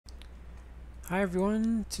Hi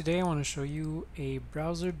everyone, today I want to show you a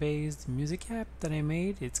browser-based music app that I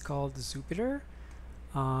made. It's called Zupiter.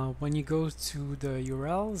 When you go to the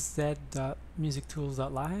URL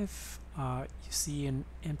z.musictools.live, you see an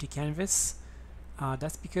empty canvas.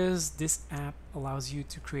 That's because this app allows you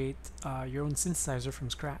to create your own synthesizer from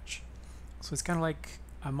scratch. So it's kind of like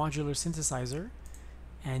a modular synthesizer,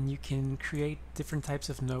 and you can create different types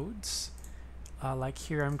of nodes. Like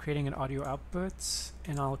here I'm creating an audio output,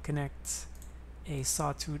 and I'll connect a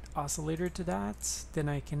sawtooth oscillator to that. Then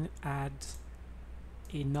I can add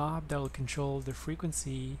a knob that will control the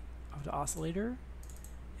frequency of the oscillator,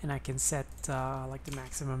 and I can set like the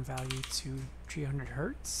maximum value to 300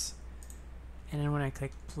 Hertz. And then when I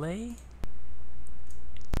click play,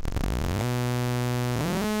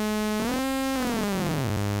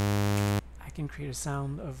 I can create a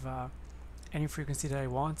sound of any frequency that I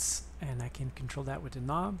want, and I can control that with the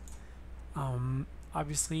knob.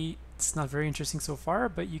 Obviously it's not very interesting so far,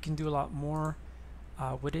 but you can do a lot more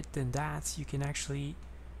with it than that. You can actually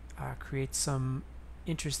create some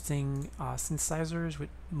interesting synthesizers with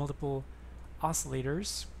multiple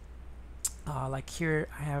oscillators. Like here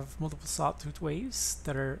I have multiple sawtooth waves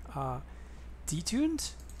that are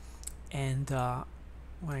detuned, and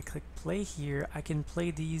when I click play here, I can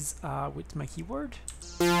play these with my keyboard.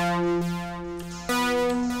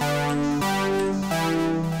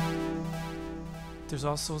 There's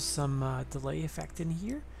also some delay effect in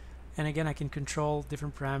here, and again I can control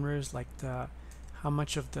different parameters like how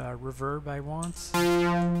much of the reverb I want,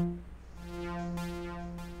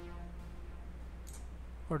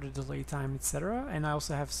 or the delay time, etc. And I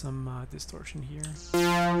also have some distortion here.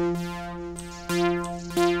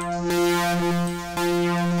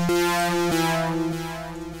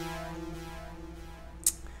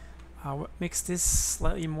 What makes this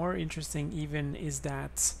slightly more interesting even is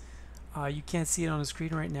that you can't see it on the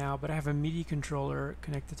screen right now, but I have a MIDI controller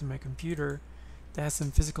connected to my computer that has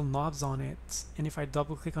some physical knobs on it, and if I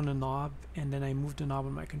double click on the knob and then I move the knob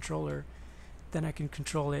on my controller, then I can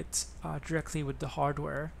control it directly with the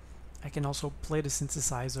hardware. I can also play the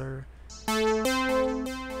synthesizer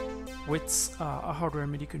with a hardware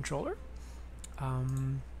MIDI controller.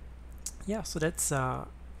 Yeah, so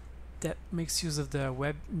that makes use of the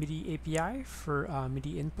Web MIDI API for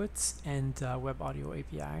MIDI inputs, and Web Audio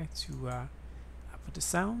API to put the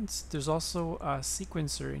sounds. There's also a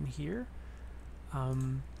sequencer in here,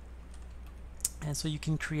 and so you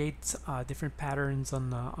can create different patterns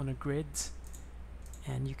on a grid,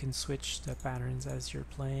 and you can switch the patterns as you're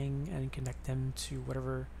playing and connect them to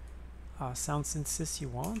whatever sound synthesis you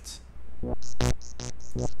want.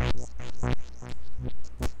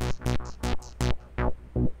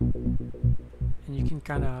 And you can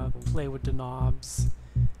kind of play with the knobs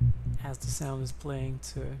as the sound is playing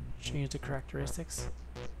to change the characteristics.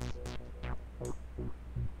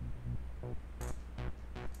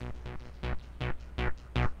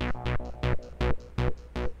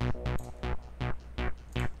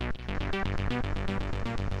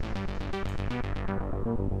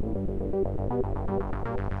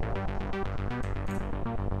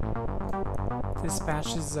 This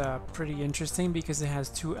patch is pretty interesting because it has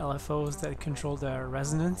two LFOs that control the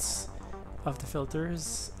resonance of the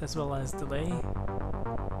filters as well as delay.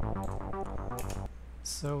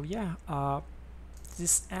 So yeah,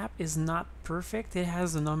 this app is not perfect. It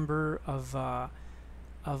has a number of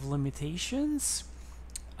limitations.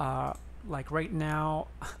 Like right now,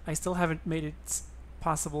 I still haven't made it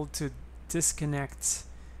possible to disconnect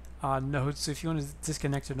nodes. So if you want to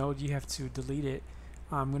disconnect a node, you have to delete it.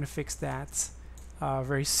 I'm going to fix that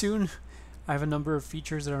very soon. I have a number of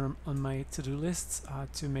features that are on my to-do list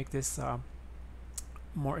to make this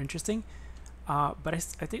more interesting. But I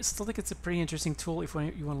still think it's a pretty interesting tool if you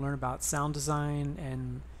want to learn about sound design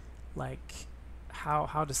and like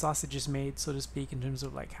how the sausage is made, so to speak, in terms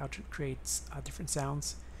of like how to create different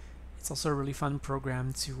sounds. It's also a really fun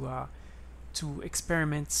program to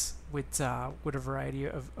experiment with a variety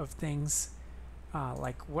of things.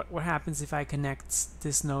 Like what happens if I connect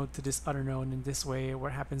this node to this other node in this way?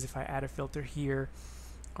 What happens if I add a filter here?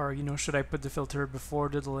 Or should I put the filter before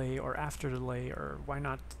the delay or after the delay, or why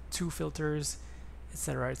not two filters,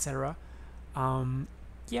 etc., etc.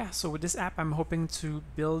 Yeah, so with this app I'm hoping to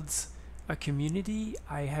build a community.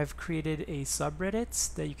 I have created a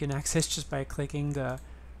subreddit that you can access just by clicking the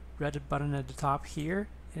Reddit button at the top here,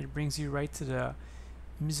 and it brings you right to the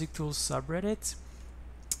Music Tools subreddit.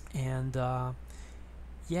 And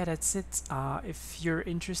yeah, that's it. If you're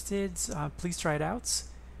interested, please try it out.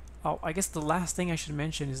 Oh, I guess the last thing I should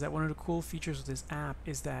mention is that one of the cool features of this app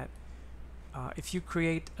is that if you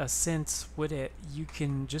create a synth with it, you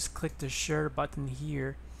can just click the share button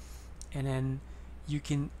here and then you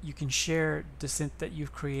can share the synth that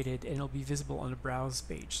you've created, and it'll be visible on the browse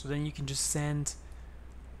page. So then you can just send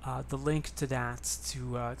the link to that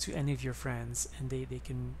to any of your friends, and they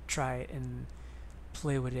can try it and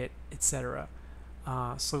play with it, etc.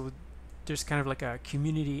 So there's kind of like a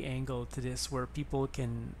community angle to this, where people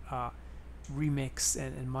can remix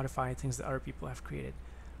and modify things that other people have created.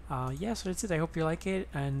 Yeah, so that's it. I hope you like it,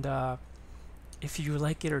 and if you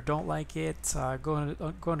like it or don't like it, go on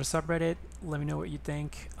the subreddit. Let me know what you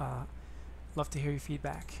think. Love to hear your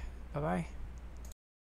feedback. Bye bye.